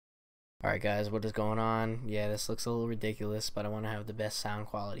Alright guys, what is going on? Yeah, this looks a little ridiculous, but I want to have the best sound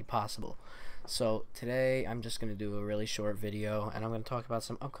quality possible. So today I'm just going to do a really short video, and I'm going to talk about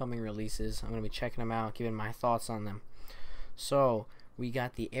some upcoming releases. I'm going to be checking them out, giving my thoughts on them. So we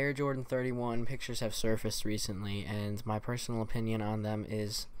got the Air Jordan 31. Pictures have surfaced recently, and my personal opinion on them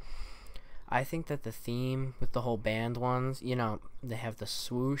is I think that the theme with the whole band ones, they have the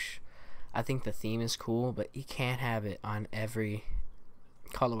swoosh. I think the theme is cool, but you can't have it on every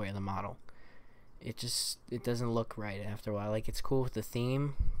colorway of the model. It doesn't look right after a while. Like, it's cool with the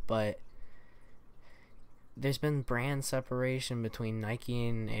theme, but there's been brand separation between Nike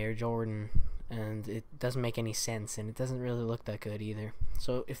and Air Jordan, and it doesn't make any sense, and it doesn't really look that good either.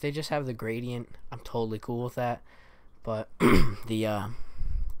 So if they just have the gradient, I'm totally cool with that. But the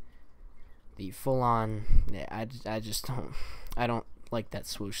full on, yeah, I don't like that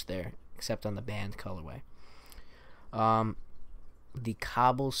swoosh there, except on the band colorway. The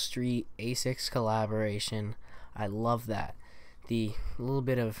Cobble Street ASICS collaboration, I love that. The little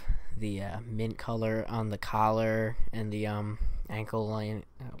bit of the mint color on the collar and the ankle lining.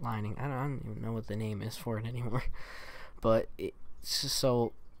 I don't even know what the name is for it anymore, but it's just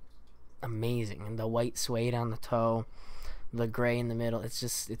so amazing. And the white suede on the toe, the gray in the middle.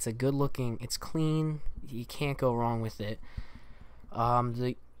 It's a good looking. It's clean. You can't go wrong with it.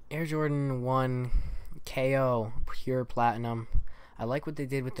 The Air Jordan 1 KO Pure Platinum. I like what they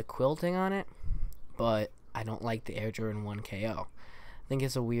did with the quilting on it, but I don't like the Air Jordan 1 KO. I think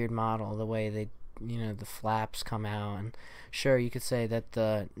it's a weird model, the way they, the flaps come out. And sure, you could say that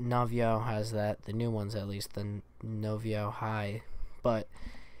the Novio has that, the new ones at least, the Novio High, but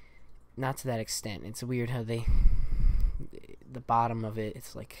not to that extent. It's weird how the bottom of it,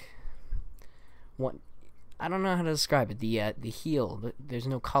 it's like, what, I don't know how to describe it. The heel, there's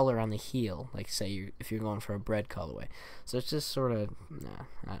no color on the heel, like say if you're going for a bread colorway. So it's just sort of,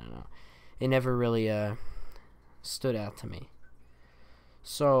 I don't know. It never really stood out to me.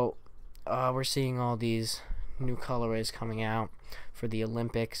 So we're seeing all these new colorways coming out for the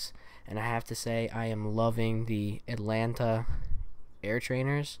Olympics, and I have to say I am loving the Atlanta Air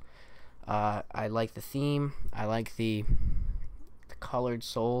Trainers. I like the theme. I like the colored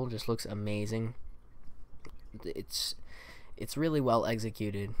sole. Just looks amazing. It's really well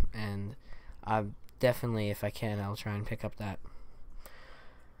executed, and I definitely, if I can, I'll try and pick up that.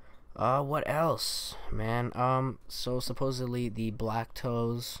 What else, man? So supposedly the black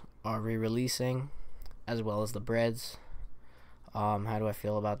toes are re-releasing, as well as the breads. How do I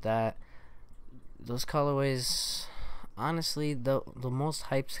feel about that? Those colorways, honestly, the most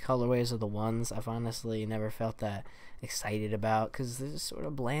hyped colorways are the ones I've honestly never felt that excited about, because they're just sort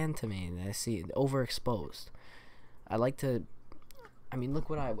of bland to me. I see overexposed. I like to, look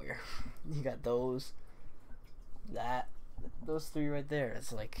what I wear. You got those three right there.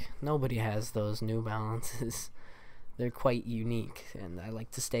 It's like nobody has those New Balances. They're quite unique, and I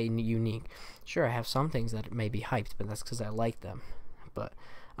like to stay unique. Sure, I have some things that may be hyped, but that's because I like them. But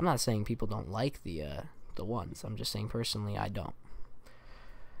I'm not saying people don't like the ones. I'm just saying personally I don't.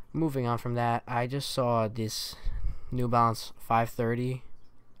 Moving on from that, I just saw this New Balance 530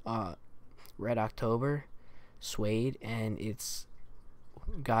 Red October suede, and it's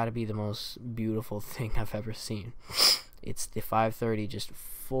gotta be the most beautiful thing I've ever seen. It's the 530 just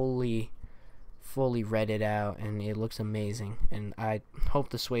fully redded out, and it looks amazing, and I hope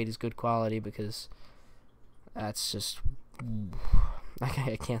the suede is good quality, because that's just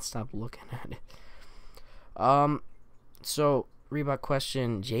I can't stop looking at it. So Reebok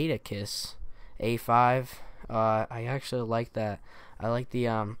question Jada Kiss A5. I actually like that. I like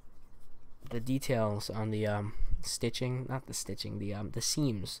the details on the stitching, not the stitching, the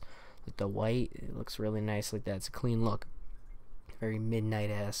seams, like the white. It looks really nice like that. It's a clean look, very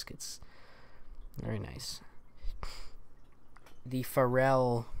midnight-esque. It's very nice. The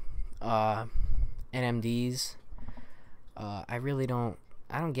Pharrell NMDs, I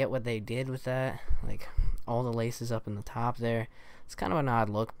don't get what they did with that, like all the laces up in the top there. It's kind of an odd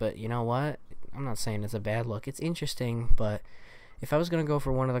look, but you know what, I'm not saying it's a bad look. It's interesting, but if I was going to go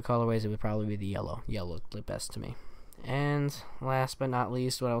for one of the colorways, it would probably be the yellow. Yellow looked the best to me. And last but not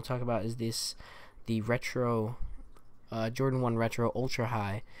least, what I'll talk about is the retro, Jordan 1 Retro Ultra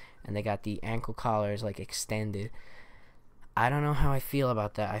High, and they got the ankle collars like extended. I don't know how I feel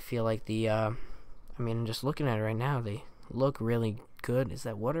about that. I feel like just looking at it right now, they look really good. Is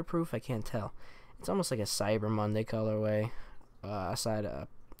that waterproof? I can't tell. It's almost like a Cyber Monday colorway, aside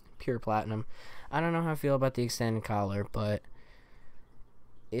Pure Platinum. I don't know how I feel about the extended collar, but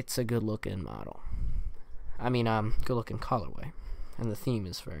it's a good looking model. Good looking colorway, and the theme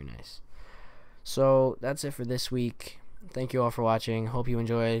is very nice. So that's it for this week. thank you all for watching. Hope you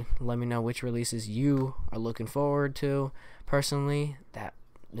enjoyed. Let me know which releases you are looking forward to. Personally, that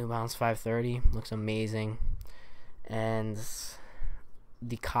New Balance 530 looks amazing, and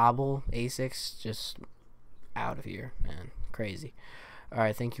the Cobble ASICS just out of here, man. Crazy.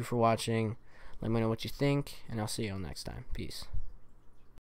 Alright, thank you for watching. Let me know what you think, and I'll see you all next time. Peace.